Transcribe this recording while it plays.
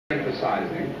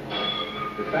emphasizing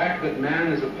the fact that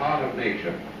man is a part of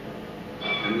nature,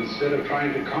 and instead of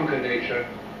trying to conquer nature,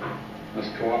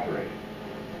 must cooperate.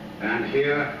 And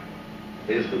here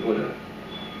is the Buddha.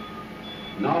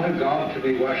 Not a god to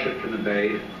be worshipped and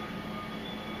obeyed,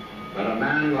 but a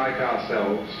man like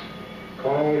ourselves,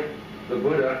 called the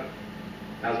Buddha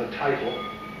as a title,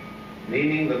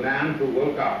 meaning the man who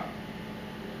woke up,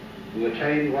 who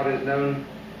attained what is known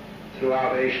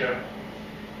throughout Asia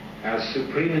as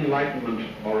supreme enlightenment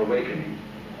or awakening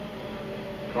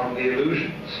from the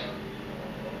illusions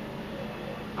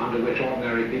under which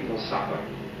ordinary people suffer.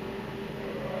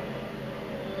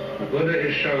 The Buddha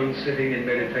is shown sitting in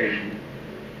meditation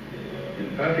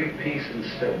in perfect peace and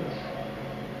stillness,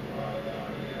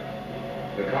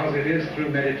 because it is through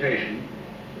meditation,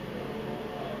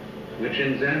 which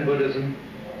in Zen Buddhism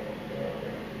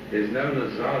is known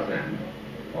as Zazen,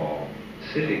 or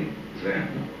sitting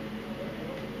Zen,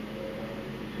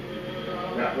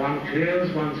 that one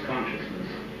clears one's consciousness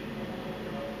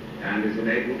and is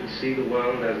enabled to see the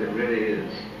world as it really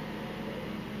is.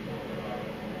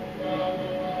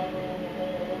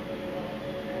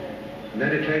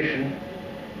 Meditation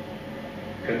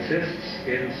consists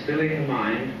in stilling the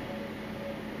mind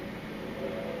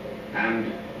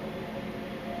and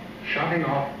shutting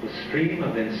off the stream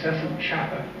of incessant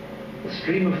chatter, the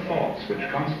stream of thoughts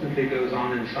which constantly goes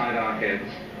on inside our heads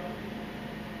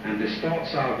and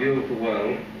distorts our view of the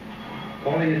world,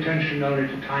 calling attention only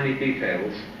to tiny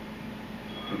details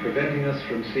and preventing us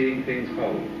from seeing things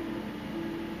whole.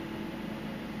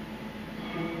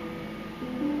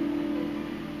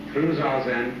 Through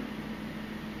Zazen,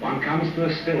 one comes to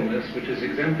a stillness which is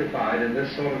exemplified in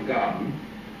this sort of garden,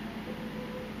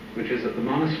 which is at the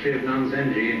monastery of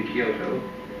Nanzenji in Kyoto,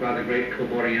 by the great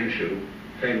Kobori Enshu,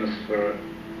 famous for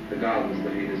the gardens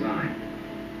that he designed.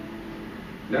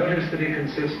 Notice that it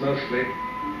consists mostly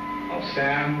of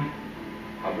sand,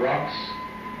 of rocks,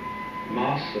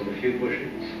 moss, and a few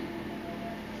bushes.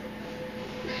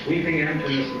 The sweeping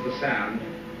emptiness of the sand,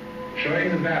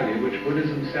 showing the value which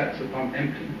Buddhism sets upon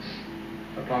emptiness,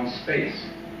 upon space,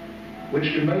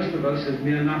 which to most of us is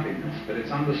mere nothingness, but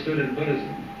it's understood in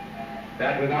Buddhism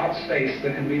that without space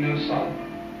there can be no solid.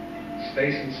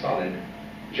 Space and solid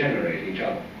generate each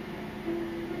other.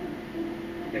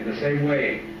 In the same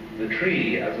way, the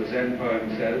tree, as a Zen poem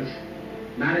says,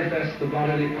 manifests the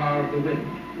bodily power of the wind.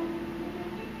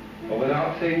 For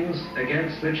without things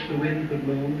against which the wind could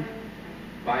move,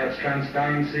 by its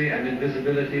transparency and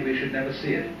invisibility we should never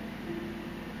see it.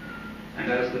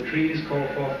 And as the trees call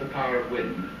forth the power of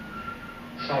wind,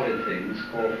 solid things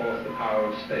call forth the power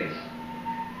of space.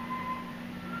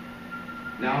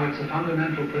 Now, it's a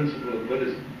fundamental principle of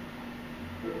Buddhism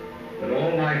that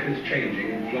all life is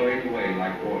changing and flowing away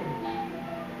like waters.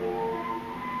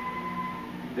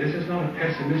 This is not a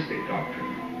pessimistic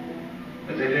doctrine,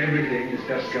 as if everything is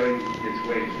just going its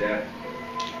way to death.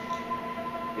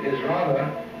 It is rather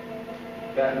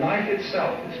that life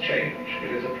itself is change.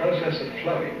 It is a process of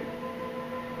flowing.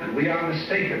 And we are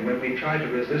mistaken when we try to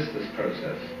resist this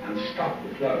process and stop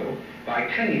the flow by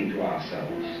clinging to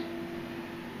ourselves.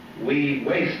 We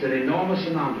waste an enormous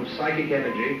amount of psychic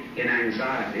energy in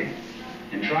anxiety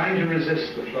in trying to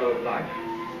resist the flow of life.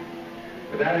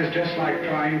 But that is just like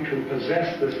trying to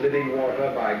possess this living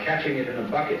water by catching it in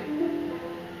a bucket.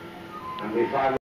 And we find